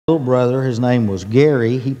Little brother, his name was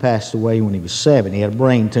Gary. He passed away when he was 7. He had a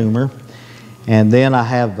brain tumor. And then I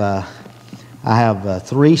have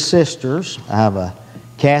 3 sisters. I have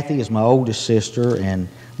Kathy is my oldest sister, and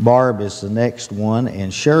Barb is the next one,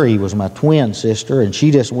 and Sherry was my twin sister, and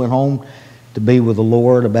she just went home to be with the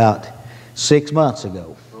Lord about 6 months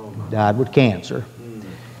ago. Died with cancer.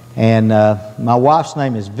 And my wife's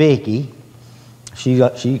name is Vicki. She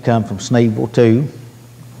come from Sneeville too.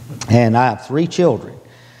 And I have 3 children.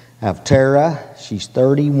 I have Tara, she's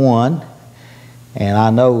 31. And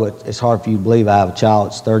I know it's hard for you to believe I have a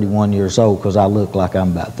child that's 31 years old because I look like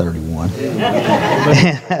I'm about 31.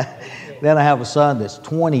 Then I have a son that's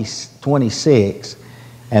 26.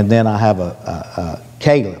 And then I have a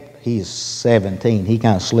Caleb. He's 17. He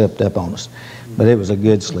kind of slipped up on us. But it was a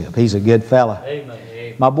good slip. He's a good fella.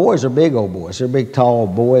 Amen. My boys are big old boys. They're big, tall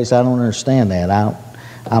boys. I don't understand that.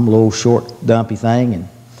 I'm a little short, dumpy thing. And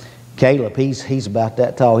Caleb, he's about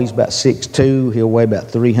that tall. He's about 6'2". He'll weigh about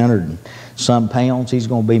 300 and some pounds. He's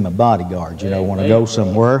going to be my bodyguard, when I go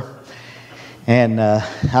somewhere. And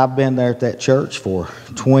I've been there at that church for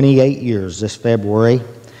 28 years this February.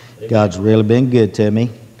 God's really been good to me.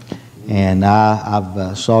 And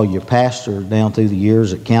I've saw your pastor down through the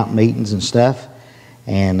years at camp meetings and stuff.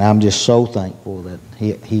 And I'm just so thankful that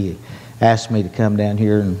he asked me to come down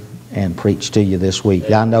here and preach to you this week.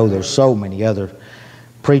 I know there's so many other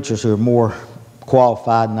preachers who are more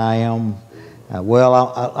qualified than I am. Well,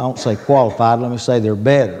 I don't say qualified. Let me say they're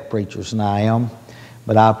better preachers than I am.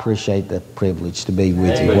 But I appreciate the privilege to be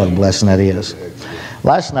with you. What a blessing that is.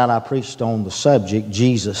 Last night I preached on the subject,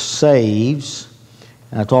 Jesus Saves.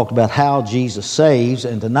 And I talked about how Jesus saves.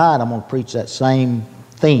 And tonight I'm going to preach that same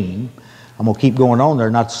theme. I'm going to keep going on there,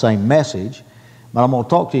 not the same message. But I'm going to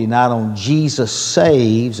talk to you tonight on Jesus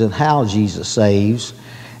saves and how Jesus saves.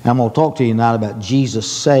 And I'm going to talk to you tonight about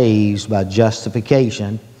Jesus saves by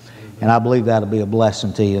justification. And I believe that'll be a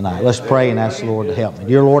blessing to you tonight. Let's pray and ask the Lord to help me.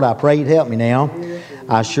 Dear Lord, I pray you'd help me now.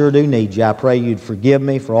 I sure do need you. I pray you'd forgive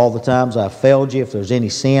me for all the times I've failed you. If there's any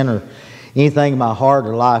sin or anything in my heart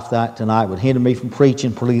or life that tonight would hinder me from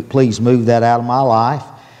preaching, please move that out of my life.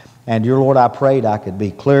 And dear Lord, I prayed I could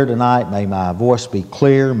be clear tonight. May my voice be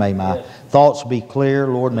clear. May my thoughts be clear.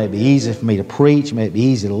 Lord, may it be easy for me to preach. May it be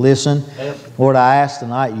easy to listen. Lord, I ask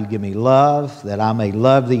tonight you give me love, that I may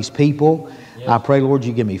love these people. I pray, Lord,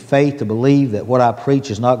 you give me faith to believe that what I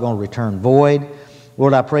preach is not going to return void.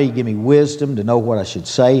 Lord, I pray you give me wisdom to know what I should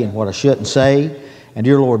say and what I shouldn't say. And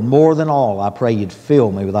dear Lord, more than all, I pray you'd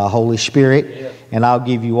fill me with thy Holy Spirit. And I'll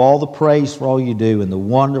give you all the praise for all you do in the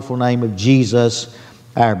wonderful name of Jesus,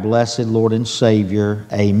 our blessed Lord and Savior.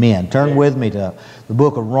 Amen. Turn with me to the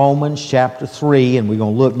book of Romans chapter 3, and we're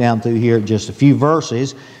going to look down through here at just a few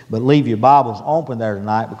verses, but leave your Bibles open there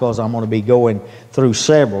tonight because I'm going to be going through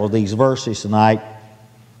several of these verses tonight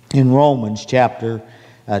in Romans chapter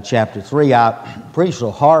 3. I preached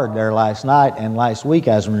so hard there last night and last week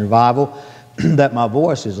as a revival that my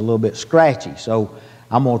voice is a little bit scratchy. So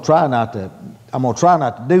I'm going to try not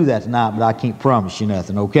to do that tonight, but I can't promise you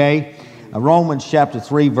nothing, okay? Romans chapter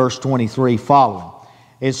 3, verse 23 following.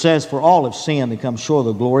 It says, "For all have sinned and come short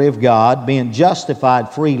of the glory of God, being justified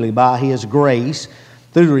freely by His grace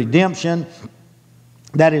through the redemption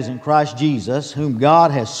that is in Christ Jesus, whom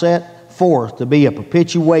God has set forth to be a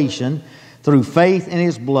perpetuation through faith in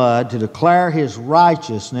His blood, to declare His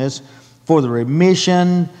righteousness for the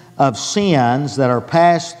remission of sins that are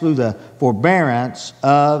passed through the forbearance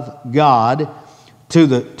of God, to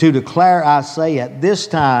declare, I say, at this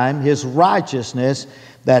time His righteousness,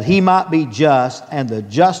 that He might be just and the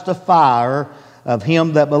justifier of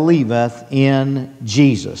him that believeth in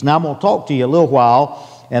Jesus." Now I'm going to talk to you a little while,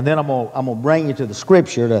 and then I'm going to bring you to the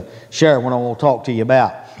Scripture to share what I want to talk to you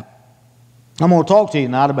about. I'm going to talk to you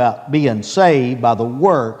tonight about being saved by the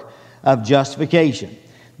work of justification.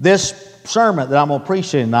 This sermon that I'm going to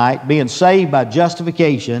preach tonight, being saved by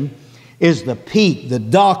justification, is the peak, the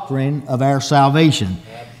doctrine of our salvation.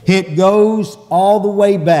 It goes all the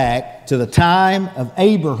way back to the time of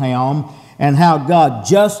Abraham and how God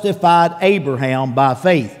justified Abraham by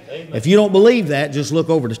faith. Amen. If you don't believe that, just look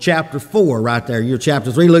over to chapter 4 right there. You're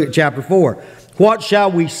chapter 3, look at chapter 4. "What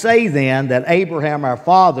shall we say then that Abraham our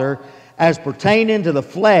father, as pertaining to the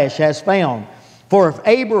flesh, has found? For if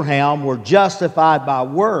Abraham were justified by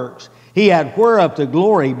works, he had whereof to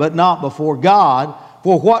glory, but not before God.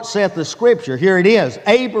 For what saith the Scripture?" Here it is.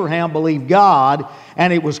 "Abraham believed God,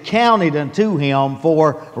 and it was counted unto him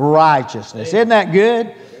for righteousness." Isn't that good?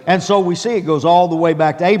 And so we see it goes all the way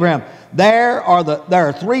back to Abraham. There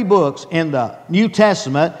are 3 books in the New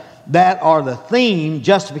Testament that are the theme.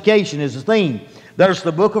 Justification is the theme. There's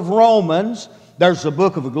the book of Romans, There's the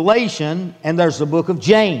book of Galatians, and there's the book of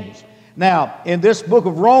James. Now, in this book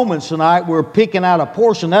of Romans tonight, we're picking out a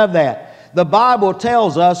portion of that. The Bible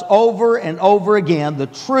tells us over and over again the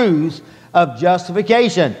truth of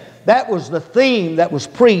justification. That was the theme that was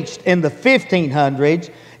preached in the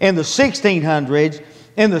 1500s, in the 1600s,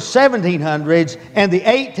 in the 1700s, and the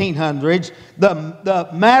 1800s. The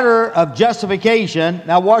matter of justification,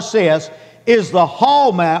 now watch this, is the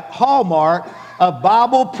hallmark of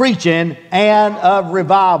Bible preaching and of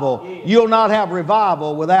revival. You'll not have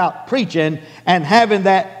revival without preaching and having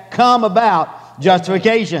that come about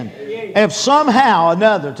justification. If somehow or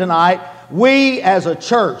another tonight, we as a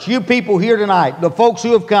church, you people here tonight, the folks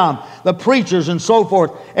who have come, the preachers and so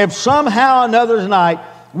forth, if somehow or another tonight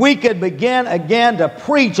we could begin again to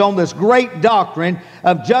preach on this great doctrine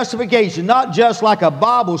of justification, not just like a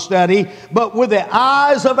Bible study, but with the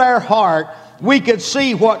eyes of our heart, we could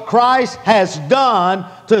see what Christ has done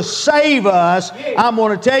to save us. I'm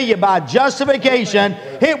going to tell you, by justification,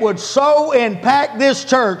 it would so impact this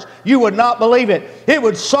church, you would not believe it. It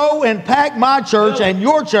would so impact my church and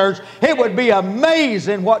your church, it would be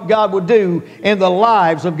amazing what God would do in the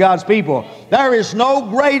lives of God's people. There is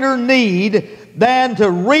no greater need than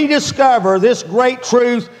to rediscover this great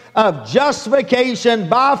truth of justification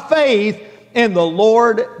by faith in the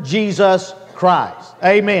Lord Jesus Christ.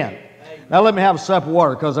 Amen. Now let me have a sip of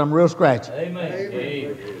water because I'm real scratchy.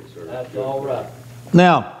 Amen. That's all right.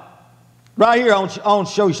 Now, right here I want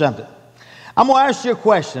to show you something. I'm going to ask you a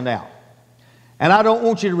question now. And I don't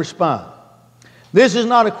want you to respond. This is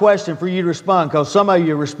not a question for you to respond because some of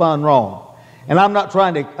you respond wrong. And I'm not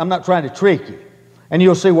trying to trick you. And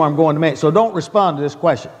you'll see where I'm going in a minute. So don't respond to this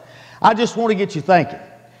question. I just want to get you thinking.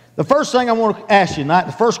 The first thing I want to ask you tonight,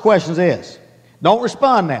 the first question is, don't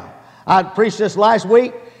respond now. I preached this last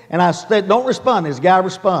week. And I said, don't respond. This guy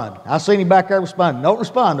respond. I seen him back there responding. Don't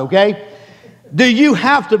respond, okay? Do you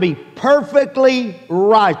have to be perfectly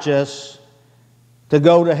righteous to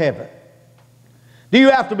go to heaven? Do you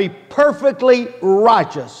have to be perfectly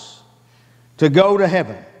righteous to go to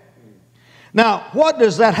heaven? Now, what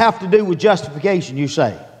does that have to do with justification, you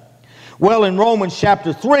say? Well, in Romans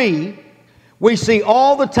chapter 3, we see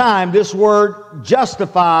all the time this word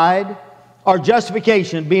justified or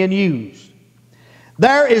justification being used.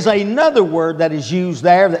 There is another word that is used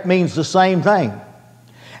there that means the same thing.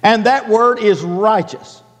 And that word is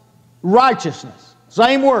righteous. Righteousness.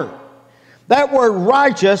 Same word. That word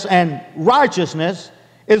righteous and righteousness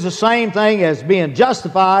is the same thing as being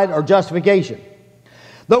justified or justification.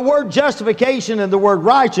 The word justification and the word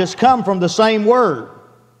righteous come from the same word.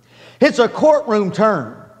 It's a courtroom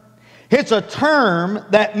term. It's a term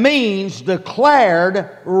that means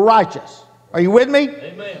declared righteous. Are you with me?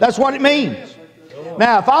 Amen. That's what it means.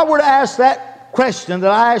 Now, if I were to ask that question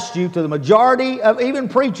that I asked you to the majority of even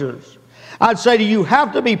preachers, I'd say to you, you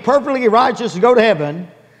have to be perfectly righteous to go to heaven.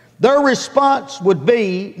 Their response would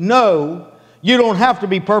be, no, you don't have to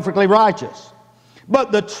be perfectly righteous.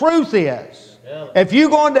 But the truth is, if you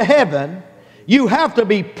go into heaven, you have to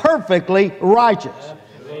be perfectly righteous.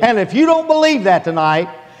 And if you don't believe that tonight,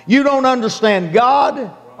 you don't understand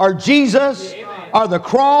God or Jesus or the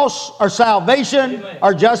cross or salvation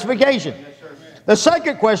or justification. The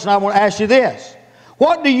second question I want to ask you this.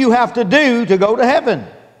 What do you have to do to go to heaven?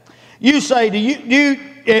 You say,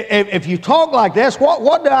 if you talk like this,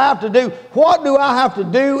 what do I have to do? What do I have to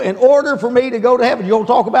do in order for me to go to heaven? You want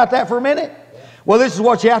to talk about that for a minute? Well, this is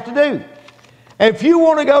what you have to do. If you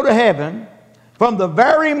want to go to heaven, from the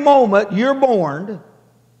very moment you're born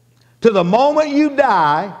to the moment you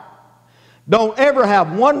die, don't ever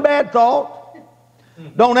have one bad thought.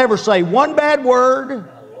 Don't ever say one bad word.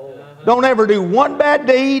 Don't ever do one bad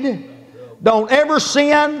deed. Don't ever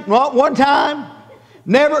sin, not one time.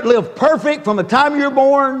 Never live perfect from the time you're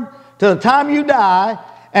born to the time you die.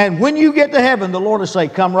 And when you get to heaven, the Lord will say,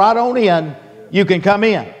 come right on in. You can come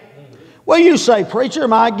in. Well, you say, preacher,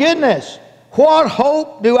 my goodness, what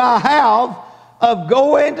hope do I have of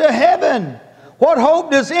going to heaven? What hope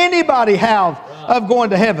does anybody have of going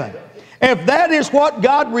to heaven? If that is what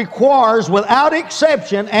God requires without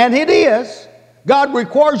exception, and it is, God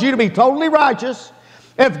requires you to be totally righteous.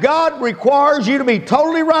 If God requires you to be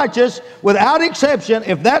totally righteous without exception,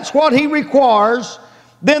 if that's what He requires,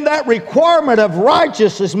 then that requirement of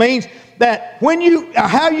righteousness means that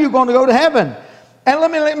how are you going to go to heaven? And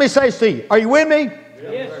let me say this to you. Are you with me?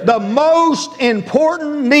 Yes. The most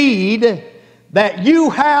important need that you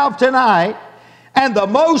have tonight, and the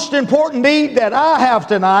most important need that I have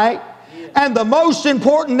tonight, and the most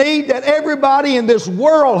important need that everybody in this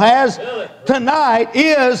world has tonight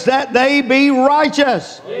is that they be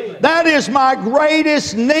righteous. That is my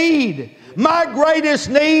greatest need. My greatest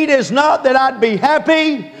need is not that I'd be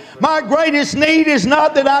happy. My greatest need is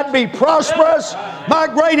not that I'd be prosperous. My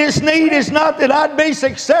greatest need is not that I'd be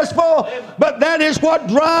successful, but that is what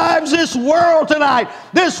drives this world tonight.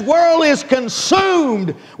 This world is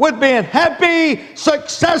consumed with being happy,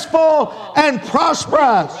 successful, and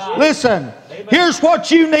prosperous. Listen, here's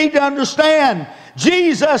what you need to understand.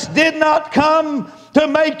 Jesus did not come to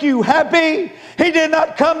make you happy. He did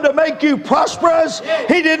not come to make you prosperous.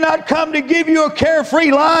 He did not come to give you a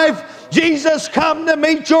carefree life. Jesus come to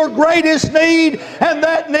meet your greatest need, and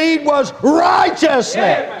that need was righteousness.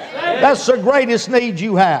 That's the greatest need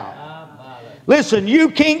you have. Listen, you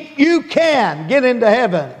can get into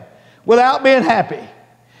heaven without being happy.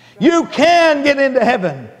 You can get into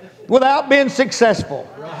heaven without being successful.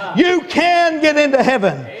 You can get into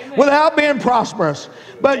heaven without being prosperous.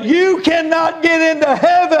 But you cannot get into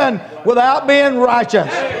heaven without being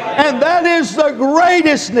righteous. And that is the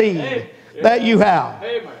greatest need that you have.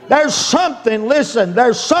 There's something, listen,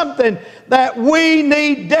 there's something that we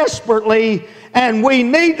need desperately, and we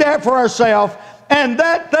need that for ourselves. And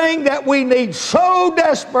that thing that we need so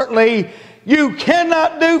desperately, you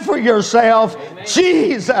cannot do for yourself.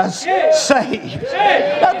 Jesus saves.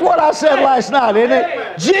 That's what I said last night, isn't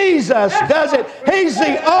it? Jesus does it. He's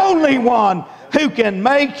the only one who can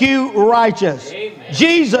make you righteous.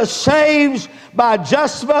 Jesus saves by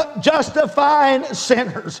justifying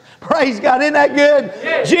sinners. Praise God. Isn't that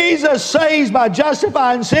good? Jesus saves by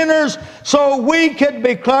justifying sinners so we can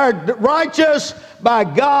be declared righteous by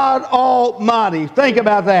God Almighty. Think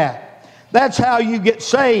about that. That's how you get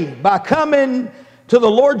saved, by coming to the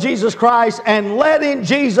Lord Jesus Christ and letting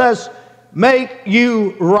Jesus make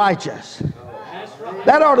you righteous.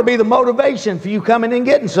 That ought to be the motivation for you coming and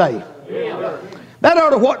getting saved.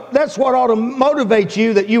 That's what ought to motivate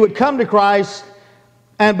you, that you would come to Christ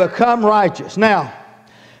and become righteous. Now,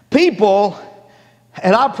 people,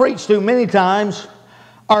 and I preached to many times,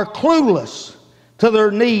 are clueless to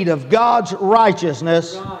their need of God's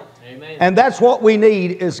righteousness. And that's what we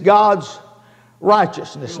need, is God's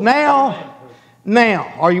righteousness. Now,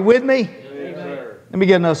 are you with me? Let me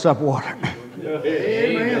get another sup of water.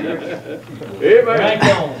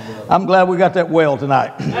 I'm glad we got that well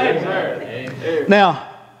tonight. Now,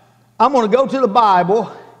 I'm going to go to the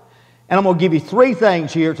Bible, and I'm going to give you 3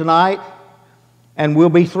 things here tonight, and we'll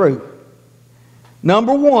be through.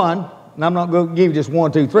 Number 1, and I'm not going to give you just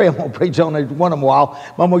 1, 2, 3. I'm going to preach on each one of them a while,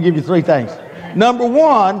 but I'm going to give you 3 things. Number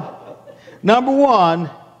one,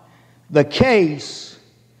 the case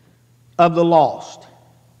of the lost.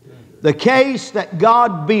 The case that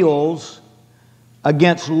God builds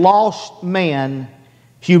against lost man,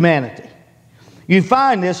 humanity. You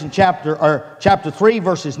find this in chapter 3,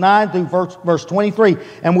 verses 9 through verse 23,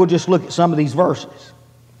 and we'll just look at some of these verses.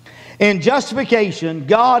 In justification,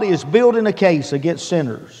 God is building a case against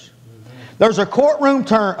sinners. There's a courtroom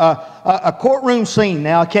scene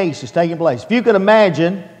now. A case is taking place. If you could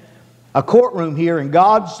imagine a courtroom here, and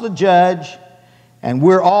God's the judge, and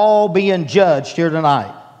we're all being judged here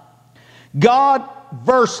tonight. God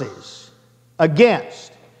versus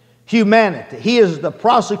against humanity. He is the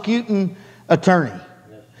prosecuting attorney.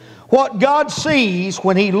 What God sees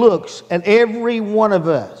when He looks at every one of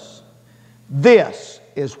us, this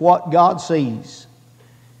is what God sees.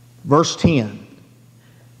 Verse 10.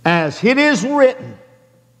 As it is written,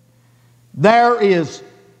 there is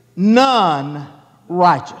none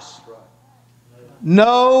righteous.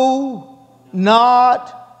 No,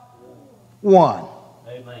 not one.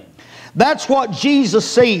 Amen. That's what Jesus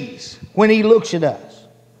sees when He looks at us.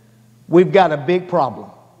 We've got a big problem.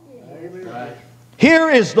 Amen. Here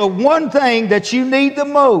is the one thing that you need the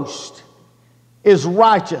most, is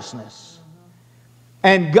righteousness.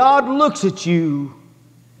 And God looks at you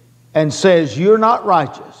and says, you're not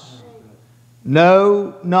righteous.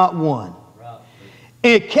 No, not one.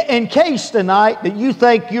 In case tonight that you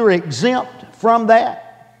think you're exempt from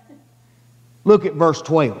that, look at verse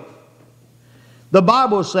 12. The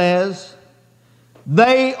Bible says,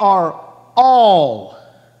 they are all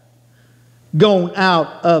gone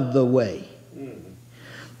out of the way.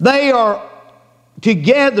 They are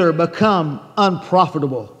together become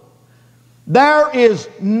unprofitable. There is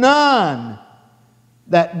none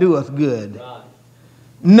that doeth good.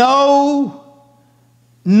 No,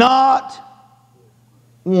 not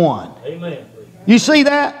one. Amen. You see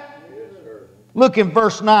that? Look in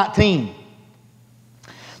verse 19.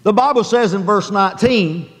 The Bible says in verse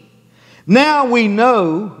 19, now we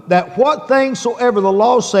know that what things soever the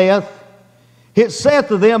law saith, it saith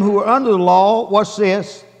to them who are under the law, what's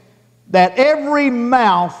this? That every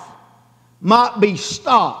mouth might be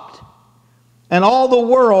stopped, and all the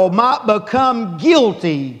world might become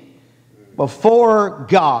guilty before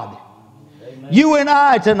God. You and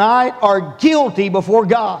I tonight are guilty before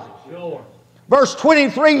God. Sure. Verse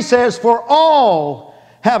 23 says, for all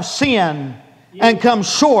have sinned and come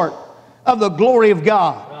short of the glory of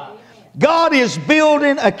God. God is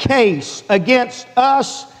building a case against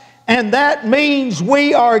us, and that means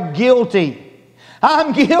we are guilty.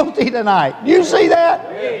 I'm guilty tonight. You see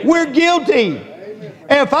that? We're guilty.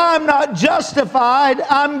 If I'm not justified,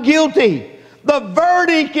 I'm guilty. The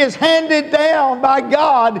verdict is handed down by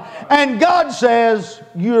God, and God says,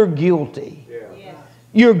 you're guilty.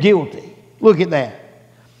 You're guilty. Look at that.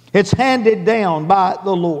 It's handed down by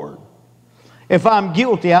the Lord. If I'm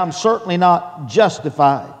guilty, I'm certainly not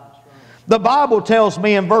justified. The Bible tells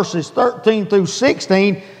me in verses 13 through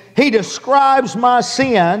 16, He describes my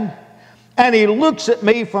sin, and He looks at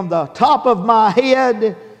me from the top of my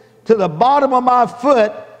head to the bottom of my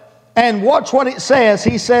foot, and watch what it says.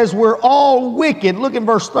 He says, we're all wicked. Look in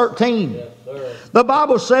verse 13. Yes, sir. The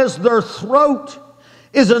Bible says, their throat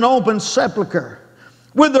is an open sepulchre.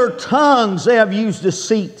 With their tongues they have used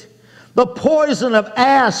deceit. The poison of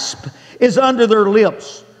asp is under their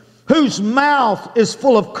lips, whose mouth is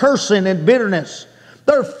full of cursing and bitterness.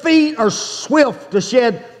 Their feet are swift to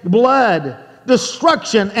shed blood.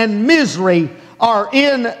 Destruction and misery are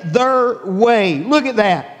in their way. Look at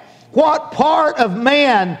that. What part of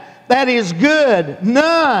man that is good?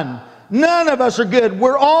 None. None of us are good.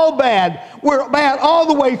 We're all bad. We're bad all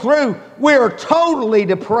the way through. We're totally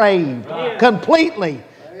depraved. Completely.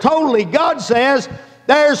 Totally. God says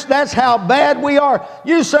that's how bad we are.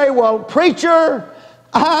 You say, well, preacher,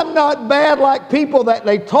 I'm not bad like people that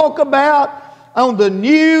they talk about on the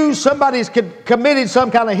news. Somebody's committed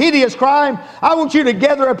some kind of hideous crime. I want you to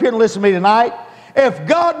gather up here and listen to me tonight. If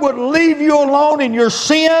God would leave you alone in your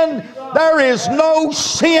sin, there is no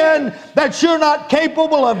sin that you're not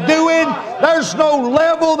capable of doing. There's no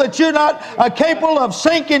level that you're not capable of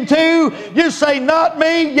sinking to. You say, not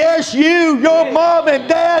me. Yes, you, your mom and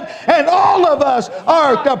dad, and all of us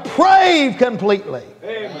are depraved completely.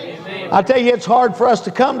 I tell you, it's hard for us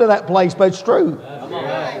to come to that place, but it's true.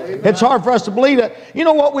 It's hard for us to believe it. You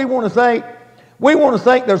know what we want to think? We want to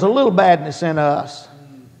think there's a little badness in us.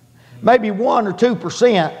 Maybe 1 or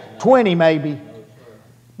 2%, 20 maybe.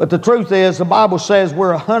 But the truth is, the Bible says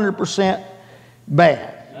we're 100%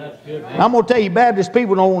 bad. I'm going to tell you, Baptist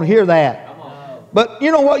people don't want to hear that. But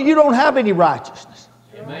you know what? You don't have any righteousness.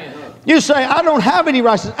 You say, I don't have any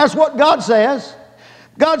righteousness. That's what God says.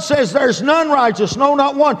 God says there's none righteous, no,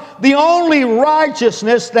 not one. The only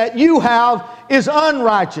righteousness that you have is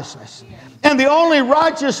unrighteousness. And the only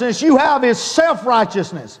righteousness you have is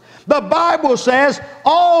self-righteousness. The Bible says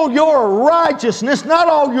all your righteousness, not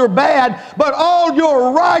all your bad, but all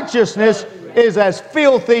your righteousness is as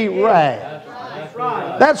filthy rags.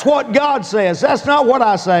 That's what God says. That's not what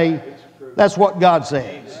I say. That's what God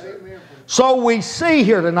says. So we see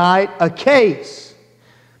here tonight a case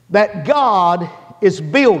that God is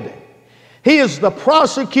building. He is the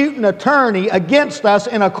prosecuting attorney against us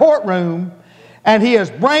in a courtroom, and He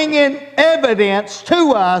is bringing evidence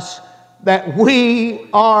to us that we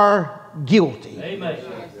are guilty. Amen.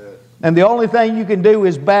 And the only thing you can do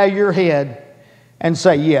is bow your head and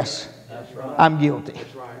say, yes, I'm guilty.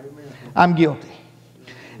 I'm guilty.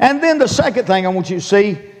 And then the second thing I want you to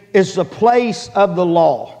see is the place of the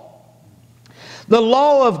law. The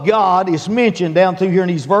law of God is mentioned down through here in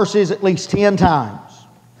these verses at least 10 times.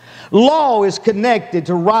 Law is connected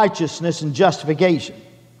to righteousness and justification.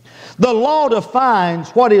 The law defines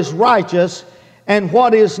what is righteous and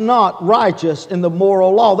what is not righteous in the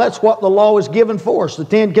moral law. That's what the law is given for us, the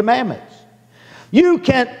 10 Commandments. You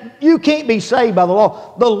can't be saved by the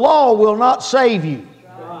law. The law will not save you.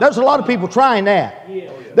 There's a lot of people trying that.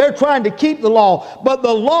 They're trying to keep the law, but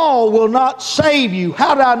the law will not save you.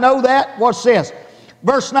 How do I know that? What's this?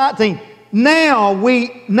 Verse 19. Now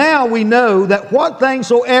we know that what things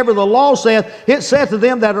soever the law saith, it saith to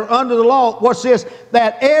them that are under the law, what's this?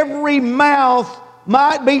 That every mouth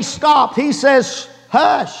might be stopped. He says,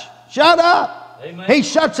 hush, shut up. Amen. He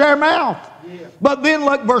shuts their mouth. Yeah. But then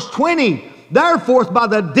look, verse 20. Therefore by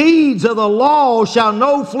the deeds of the law shall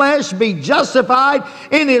no flesh be justified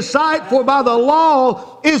in his sight, for by the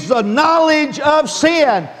law is the knowledge of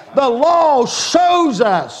sin. The law shows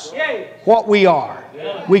us what we are.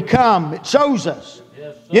 We come, it shows us.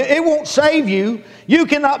 It won't save you. You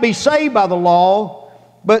cannot be saved by the law,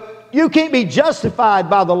 but you can't be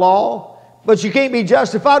justified by the law. But you can't be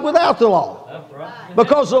justified without the law. That's right.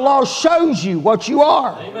 Because the law shows you what you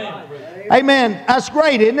are. Amen. Amen. That's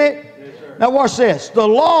great, isn't it? Yes, now watch this. The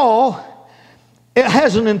law, it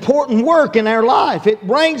has an important work in our life. It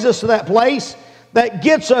brings us to that place that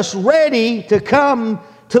gets us ready to come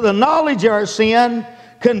to the knowledge of our sin,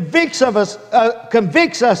 convicts us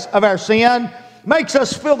of our sin, makes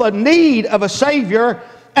us feel the need of a Savior,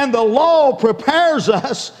 and the law prepares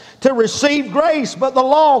us to receive grace, but the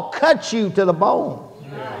law cuts you to the bone.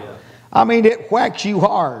 I mean, it whacks you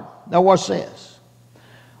hard. Now watch this.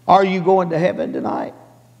 Are you going to heaven tonight?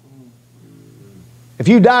 If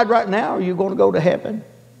you died right now, are you going to go to heaven?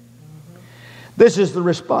 This is the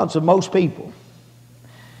response of most people.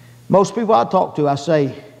 Most people I talk to, I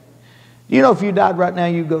say, you know, if you died right now,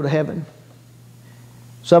 you go to heaven?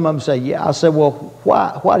 Some of them say, yeah. I said, well,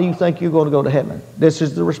 why do you think you're going to go to heaven? This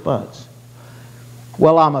is the response.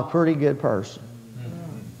 Well, I'm a pretty good person.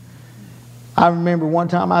 I remember one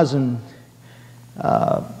time I was in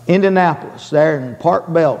Indianapolis, there in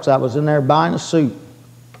Park Belts. I was in there buying a suit.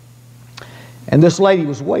 And this lady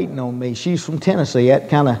was waiting on me. She's from Tennessee. That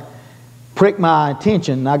kind of pricked my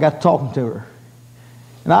attention, and I got talking to her.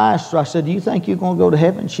 And I asked her, I said, do you think you're going to go to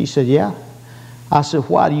heaven? She said, yeah. I said,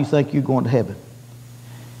 why do you think you're going to heaven?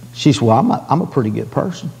 She said, well, I'm a pretty good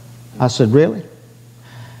person. I said, really?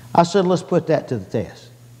 I said, let's put that to the test.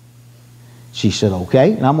 She said,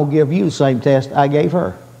 okay, and I'm going to give you the same test I gave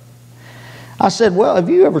her. I said, well, have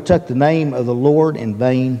you ever took the name of the Lord in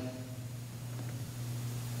vain?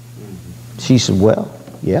 She said, well,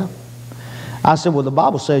 yeah. I said, well, the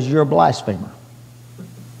Bible says you're a blasphemer.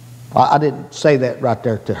 I didn't say that right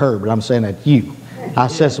there to her, but I'm saying that to you. I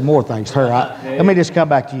said some more things to her. Let me just come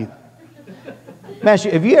back to you. Master,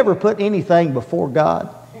 have you ever put anything before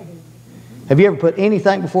God? Have you ever put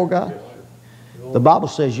anything before God? The Bible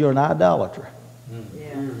says you're an idolater.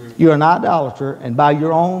 You're an idolater, and by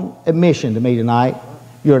your own admission to me tonight,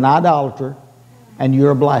 you're an idolater and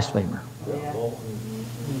you're a blasphemer.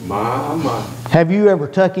 Have you ever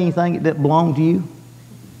took anything that didn't belong to you?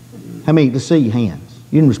 How many? Let's see your hands.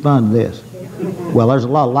 You didn't respond to this. Well, there's a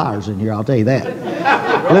lot of liars in here, I'll tell you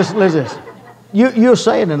that. Listen to this. You're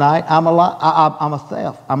saying tonight, I'm a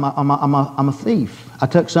theft. I'm a thief. I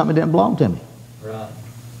took something that didn't belong to me. Right.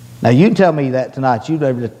 Now, you can tell me that tonight. You'd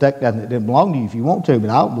ever take that that didn't belong to you if you want to, but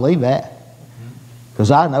I don't believe that.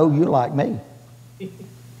 Because I know you're like me.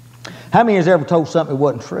 How many has ever told something that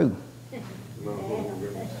wasn't true?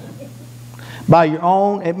 By your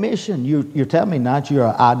own admission, you're telling me tonight you're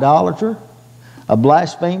an idolater, a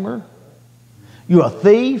blasphemer, you're a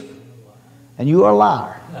thief, and you're a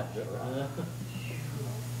liar.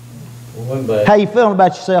 How you feeling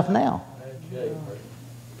about yourself now?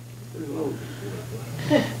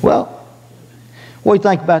 Well, what do you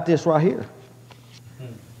think about this right here?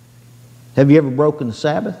 Have you ever broken the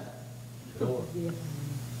Sabbath?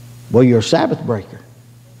 Well, you're a Sabbath breaker.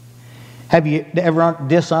 Have you ever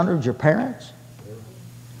dishonored your parents?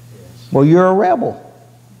 Well, you're a rebel.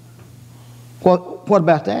 What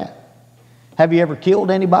about that? Have you ever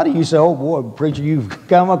killed anybody? You say, oh boy, preacher, you've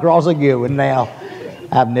come across a good one now.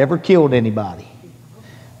 I've never killed anybody.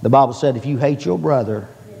 The Bible said if you hate your brother,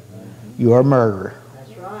 you are a murderer.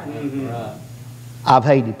 That's right. I've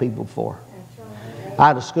hated people before. I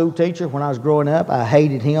had a school teacher when I was growing up. I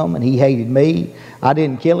hated him and he hated me. I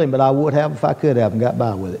didn't kill him, but I would have if I could have and got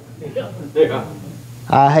by with it.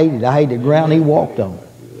 I hated the ground he walked on.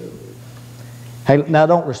 Hey, now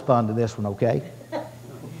don't respond to this one, okay?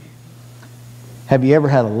 Have you ever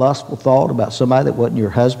had a lustful thought about somebody that wasn't your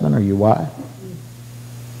husband or your wife?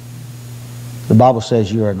 The Bible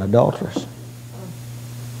says you're an adulteress.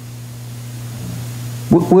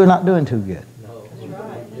 We're not doing too good.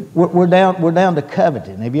 We're down to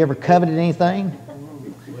coveting. Have you ever coveted anything?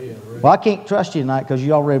 Well, I can't trust you tonight because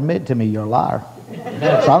you already admitted to me you're a liar.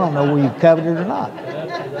 So I don't know whether you've coveted or not.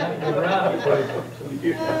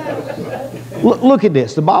 Look at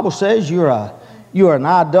this. The Bible says you're an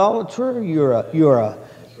idolater. You're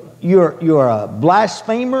a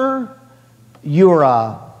blasphemer. You're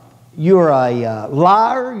a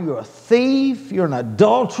liar. You're a thief. You're an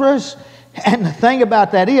adulteress. And the thing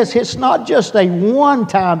about that is, it's not just a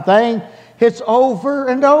one-time thing. It's over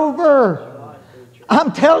and over.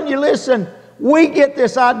 I'm telling you, listen, we get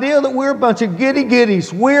this idea that we're a bunch of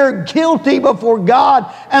goody-goodies. We're guilty before God,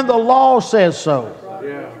 and the law says so.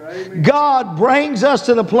 God brings us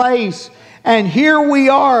to the place, and here we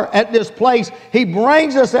are at this place. He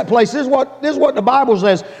brings us that place. This is what the Bible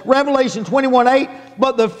says. Revelation 21:8.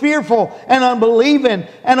 But the fearful and unbelieving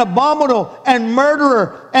and abominable and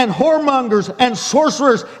murderer and whoremongers and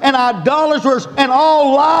sorcerers and idolaters and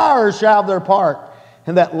all liars shall have their part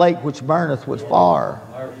in that lake which burneth with fire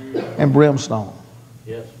and brimstone.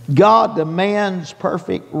 God demands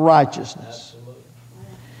perfect righteousness.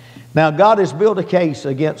 Now, God has built a case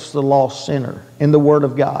against the lost sinner in the Word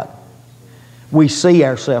of God. We see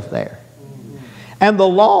ourselves there. And the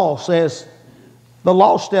law says The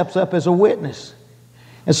law steps up as a witness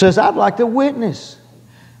and says, I'd like to witness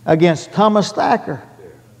against Thomas Thacker.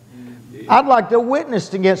 I'd like to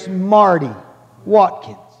witness against Marty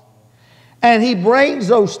Watkins. And he brings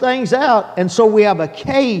those things out. And so we have a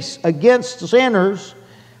case against sinners,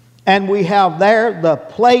 and we have there the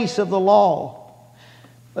place of the law.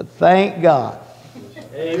 But thank God.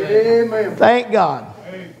 Amen. Thank God.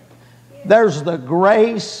 There's the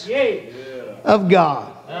grace of God.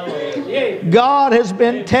 God has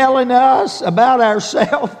been telling us about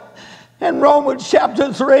ourselves. In Romans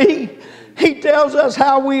chapter 3, He tells us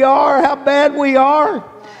how we are, how bad we are.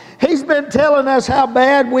 He's been telling us how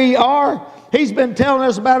bad we are. He's been telling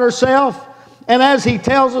us about ourselves. And as He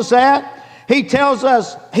tells us that, He tells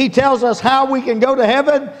us how we can go to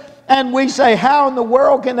heaven. And we say, how in the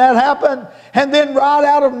world can that happen? And then right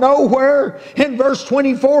out of nowhere, in verse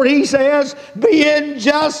 24, He says, being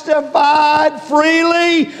justified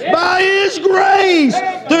freely by His grace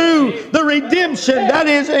through the redemption that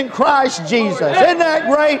is in Christ Jesus. Isn't that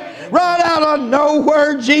great? Right out of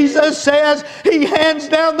nowhere, Jesus says, He hands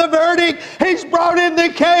down the verdict. He's brought in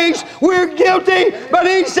the case. We're guilty. But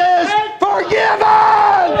He says,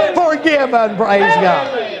 forgiven! Forgiven, praise God.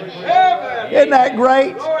 Isn't that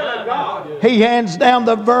great? He hands down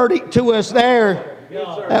the verdict to us there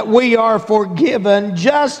that we are forgiven,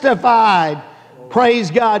 justified.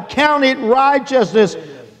 Praise God. Counted righteousness.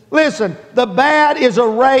 Listen, the bad is a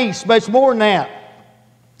race, but it's more than that.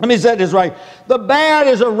 Let me say this right. The bad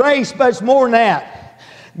is a race, but it's more than that.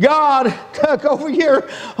 God took over here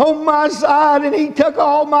on my side, and He took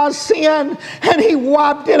all my sin and He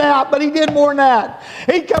wiped it out. But He did more than that.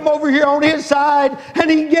 He come over here on His side, and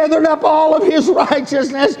He gathered up all of His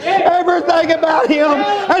righteousness, everything about Him,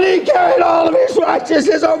 and He carried all of His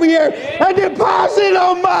righteousness over here and deposited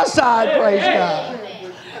on my side. Praise God.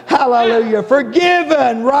 Hallelujah.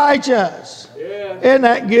 Forgiven, righteous. Isn't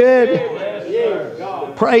that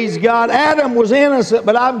good? Praise God. Adam was innocent,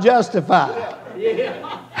 but I'm justified.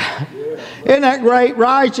 Isn't that great?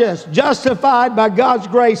 Righteous, justified by God's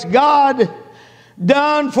grace. God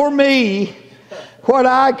done for me what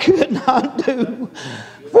I could not do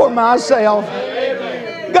for myself.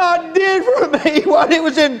 God did for me what it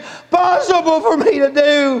was impossible for me to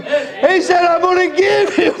do. He said, I'm going to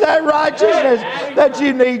give you that righteousness that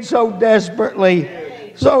you need so desperately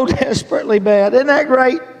bad. Isn't that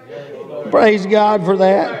great? Praise God for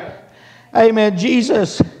that. Amen.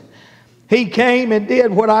 Jesus, He came and did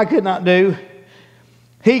what I could not do.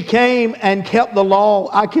 He came and kept the law.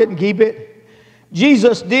 I couldn't keep it.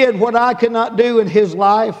 Jesus did what I could not do in His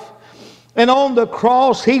life. And on the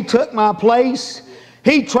cross, He took my place.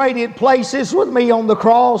 He traded places with me on the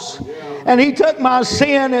cross. And He took my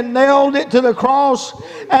sin and nailed it to the cross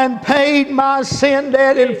and paid my sin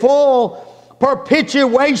debt in full.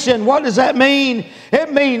 Perpetuation. What does that mean?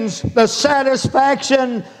 It means the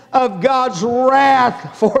satisfaction of God's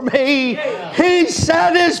wrath for me. He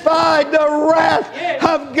satisfied the wrath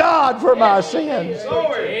of God for my sins.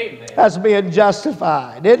 That's being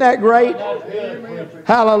justified. Isn't that great?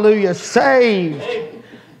 Hallelujah. Saved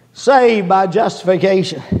by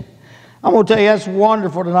justification. I'm going to tell you, that's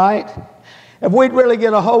wonderful tonight. If we'd really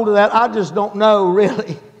get a hold of that, I just don't know,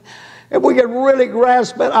 really. If we could really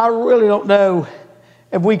grasp it, I really don't know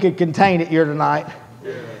if we could contain it here tonight.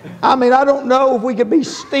 I mean, I don't know if we could be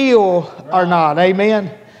still or not.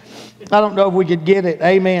 Amen. I don't know if we could get it.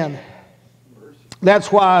 Amen.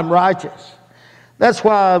 That's why I'm righteous. That's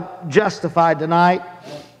why I'm justified tonight.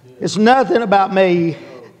 It's nothing about me.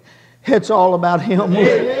 It's all about Him.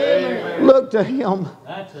 Look to Him.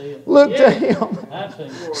 Look to Him.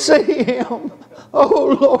 See Him.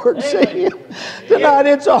 Oh, Lord, see Him. Tonight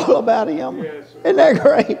it's all about Him. Isn't that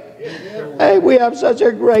great? Hey, we have such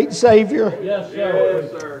a great Savior. Yes,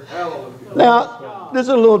 sir. Now, there's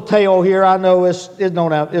a little tale here. I know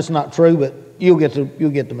it's not true, but you'll get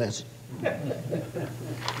the message.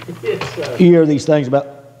 You hear these things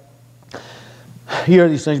about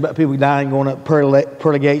people dying, going up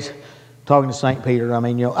pearly gates, talking to St. Peter. I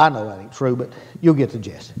mean, I know that ain't true, but you'll get the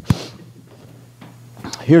gist.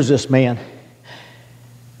 Here's this man.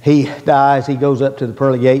 He dies. He goes up to the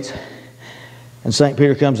pearly gates. And St.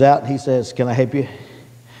 Peter comes out and he says, can I help you?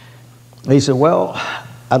 He said, well,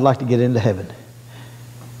 I'd like to get into heaven.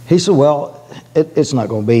 He said, well, it's not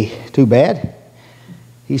going to be too bad.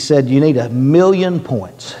 He said, you need 1,000,000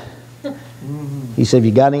 points. He said, have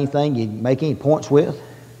you got anything you make any points with?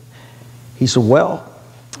 He said, well,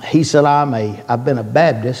 I've been a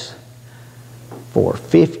Baptist for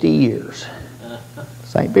 50 years.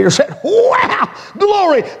 St. Peter said, wow,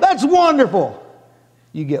 glory, that's wonderful.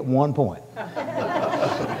 You get 1 point.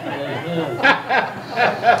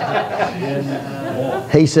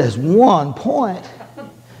 He says, 1 point?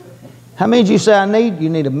 How many did you say I need? You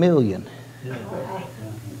need 1 million.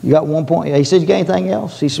 You got 1 point? He said, you got anything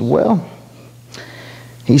else? He said, well,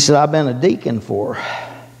 he said, I've been a deacon for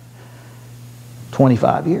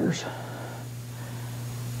 25 years.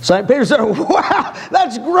 St. Peter said, wow,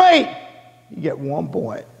 that's great. You get 1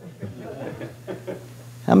 point.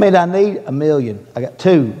 How many do I need? 1 million. I got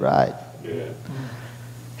 2, right? Yeah.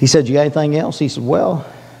 He said, you got anything else? He said, well,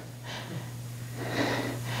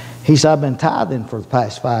 he said, I've been tithing for the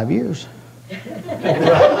past 5 years.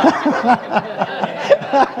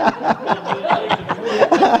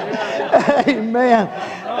 Amen.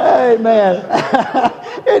 Amen.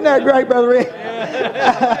 Isn't that great, Brother Rick?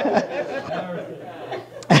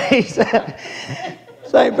 He said,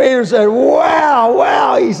 St. Peter said, wow,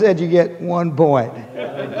 wow. He said, you get 1 point.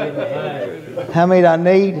 How many do I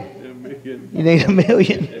need? You need 1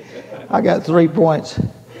 million. I got 3 points.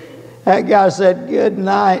 That guy said, good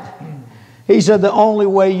night. He said, the only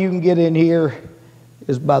way you can get in here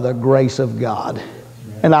is by the grace of God.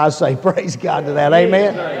 And I say, praise God to that.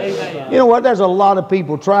 Amen. Amen. You know what? There's a lot of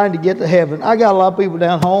people trying to get to heaven. I got a lot of people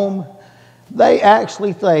down home. They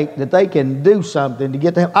actually think that they can do something to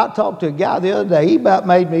get to heaven. I talked to a guy the other day. He about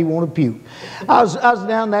made me want to puke. I was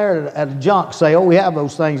down there at a junk sale. We have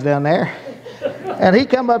those things down there. And he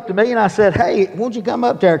come up to me and I said, hey, won't you come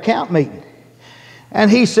up to our camp meeting? And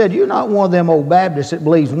he said, you're not one of them old Baptists that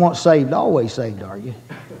believes once saved, always saved, are you?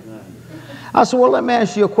 I said, well, let me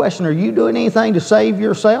ask you a question. Are you doing anything to save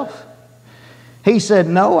yourself? He said,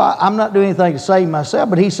 no, I'm not doing anything to save myself.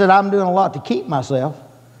 But he said, I'm doing a lot to keep myself.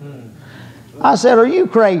 I said, are you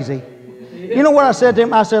crazy? You know what I said to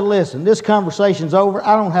him? I said, listen, this conversation's over.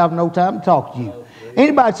 I don't have no time to talk to you.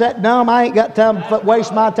 Anybody that's that dumb, I ain't got time to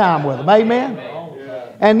waste my time with them. Amen?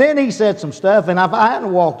 And then he said some stuff, and if I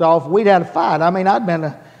hadn't walked off, we'd had a fight. I mean, I'd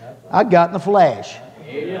got in a flash.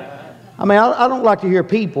 I mean, I don't like to hear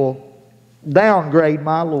people downgrade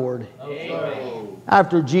my Lord.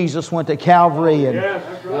 After Jesus went to Calvary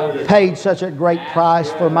and paid such a great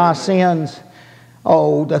price for my sins.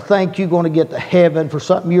 Oh, to think you're going to get to heaven for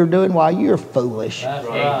something you're doing, why, you're foolish.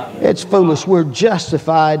 It's foolish. We're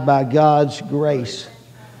justified by God's grace.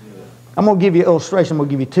 I'm going to give you an illustration. I'm going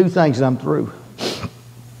to give you 2 things and I'm through.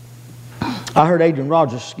 I heard Adrian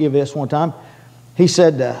Rogers give this one time. He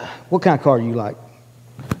said, what kind of car do you like?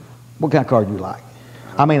 What kind of car do you like?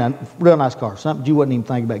 I mean, a real nice car. Something you wouldn't even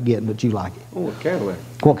think about getting, but you like it. Oh, a Cadillac.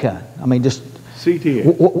 What kind? I mean, just... CTS.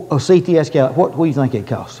 A CTS Cadillac. What do you think it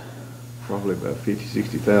costs? Probably about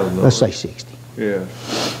 $50,000, $60,000. Let's say 60. Yeah.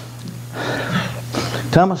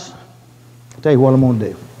 Thomas, I'll tell you what I'm going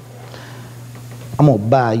to do. I'm going to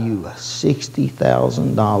buy you a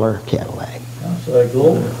 $60,000 Cadillac. I say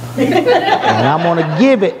glory. And I'm going to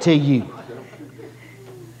give it to you.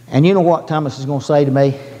 And you know what Thomas is going to say to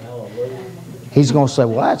me? He's going to say,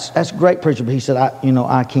 well, that's great, preacher. But he said,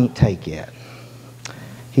 I can't take it.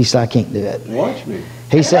 He said, I can't do it. Watch me.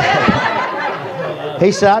 He said,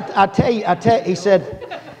 I tell you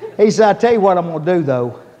what I'm going to do,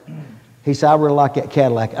 though. He said, I really like that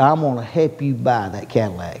Cadillac. I'm going to help you buy that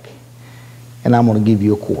Cadillac. And I'm going to give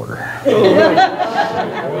you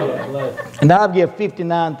 $25. And I'll give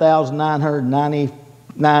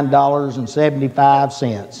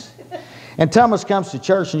 $59,999.75. And Thomas comes to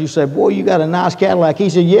church and you say, boy, you got a nice Cadillac. He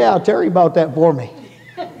said, yeah, Terry bought that for me.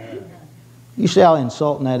 You see how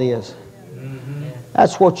insulting that is?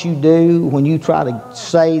 That's what you do when you try to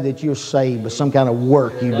say that you're saved by some kind of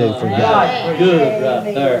work you do for God. Good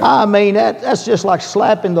right there. I mean, that's just like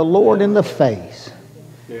slapping the Lord in the face.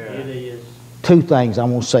 It is. 2 things I'm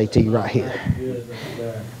going to say to you right here.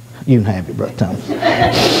 You can have it, Brother Thomas.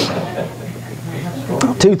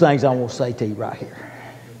 2 things I want to say to you right here.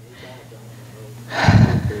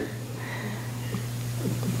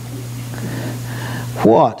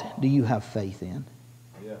 What do you have faith in?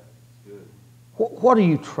 Yeah, good. What are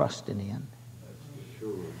you trusting in?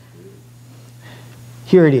 Sure.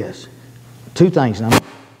 Here it is. 2 things. Now,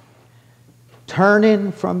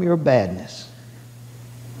 turning from your badness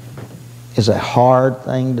is a hard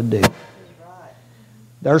thing to do.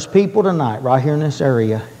 There's people tonight right here in this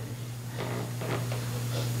area,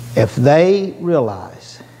 if they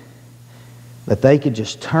realize that they could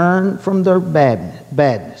just turn from their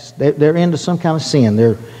badness. They're into some kind of sin.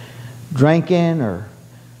 They're drinking or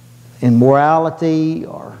immorality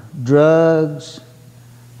or drugs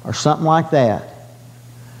or something like that,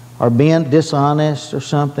 or being dishonest or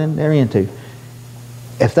something they're into.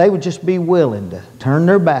 If they would just be willing to turn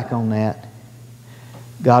their back on that,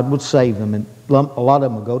 God would save them. And a lot of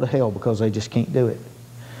them will go to hell because they just can't do it.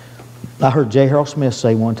 I heard J. Harold Smith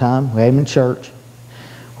say one time, we had him in church,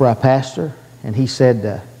 where I pastor, and he said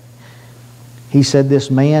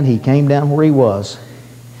this man, he came down where he was,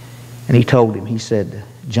 and he told him, he said,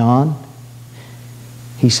 John,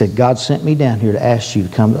 he said, God sent me down here to ask you to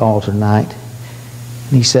come to the altar tonight.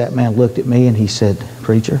 And he said, that man looked at me and he said,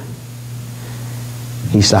 preacher,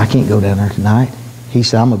 he said, I can't go down there tonight. He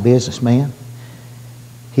said, I'm a businessman.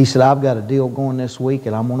 He said, I've got a deal going this week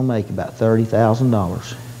and I'm going to make about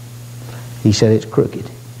 $30,000. He said, it's crooked.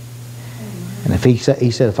 And if he said,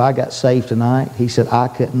 if I got saved tonight, he said, I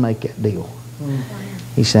couldn't make that deal.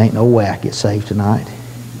 He said, ain't no way I get saved tonight.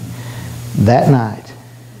 That night,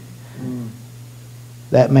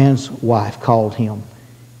 that man's wife called him.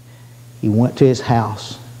 He went to his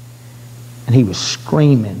house and he was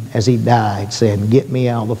screaming as he died, saying, get me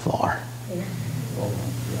out of the fire.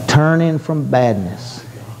 Turning from badness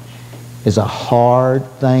is a hard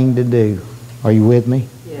thing to do. Are you with me?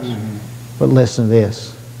 Yes. But listen to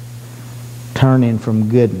this. Turning from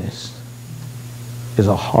goodness is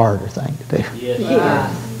a harder thing to do.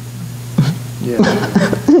 Yes.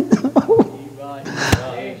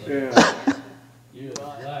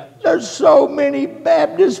 There's so many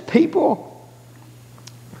Baptist people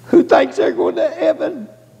who think they're going to heaven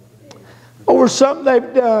over something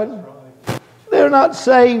they've done. They're not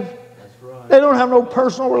saved. They don't have no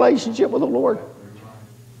personal relationship with the Lord.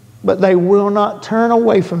 But they will not turn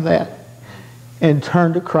away from that and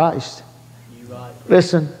turn to Christ.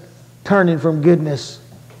 Listen, turning from goodness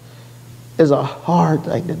is a hard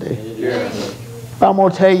thing to do. I'm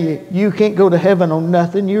going to tell you, you can't go to heaven on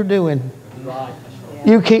nothing you're doing.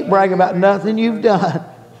 You can't brag about nothing you've done.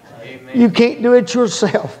 You can't do it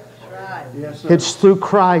yourself. It's through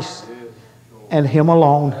Christ and Him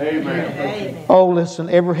alone. Oh, listen,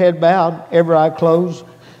 every head bowed, every eye closed.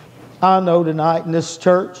 I know tonight in this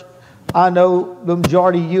church, I know the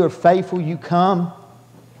majority of you are faithful. You come.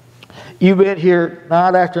 You've been here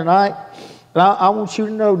night after night. And I want you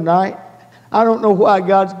to know tonight, I don't know why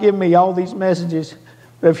God's given me all these messages.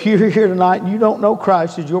 But if you're here tonight and you don't know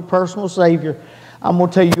Christ as your personal Savior, I'm going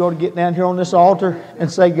to tell you, you ought to get down here on this altar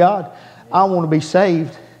and say, God, I want to be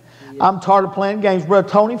saved. I'm tired of playing games. Brother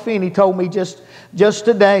Tony Finney told me just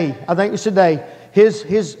today, I think it was today, his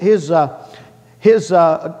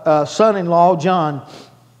son-in-law, John,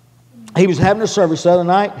 he was having a service the other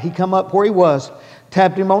night. He come up where he was,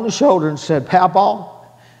 tapped him on the shoulder and said, Papa,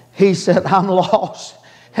 he said, I'm lost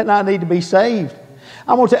and I need to be saved.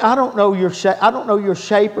 I'm going to tell you, I don't know your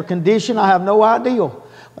shape or condition. I have no idea.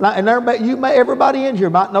 And everybody in here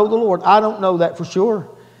might know the Lord. I don't know that for sure.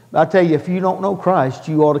 But I tell you, if you don't know Christ,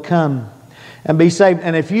 you ought to come and be saved.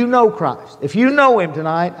 And if you know Christ, if you know Him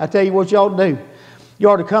tonight, I tell you what you ought to do. You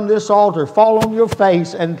ought to come to this altar, fall on your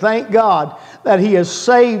face, and thank God that He has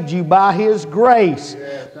saved you by His grace,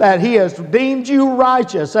 that He has deemed you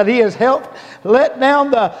righteous, that He has helped let down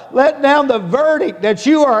the verdict that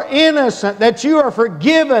you are innocent, that you are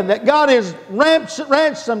forgiven, that God has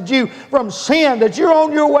ransomed you from sin, that you're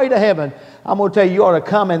on your way to heaven. I'm going to tell you, you ought to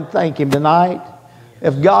come and thank Him tonight.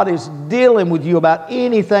 If God is dealing with you about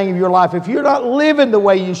anything in your life, if you're not living the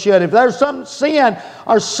way you should, if there's some sin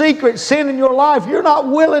or secret sin in your life you're not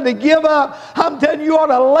willing to give up, I'm telling you, you ought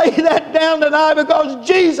to lay that down tonight because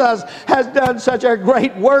Jesus has done such a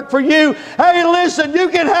great work for you. Hey, listen, you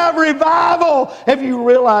can have revival if you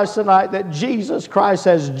realize tonight that Jesus Christ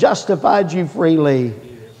has justified you freely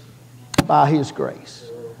by His grace.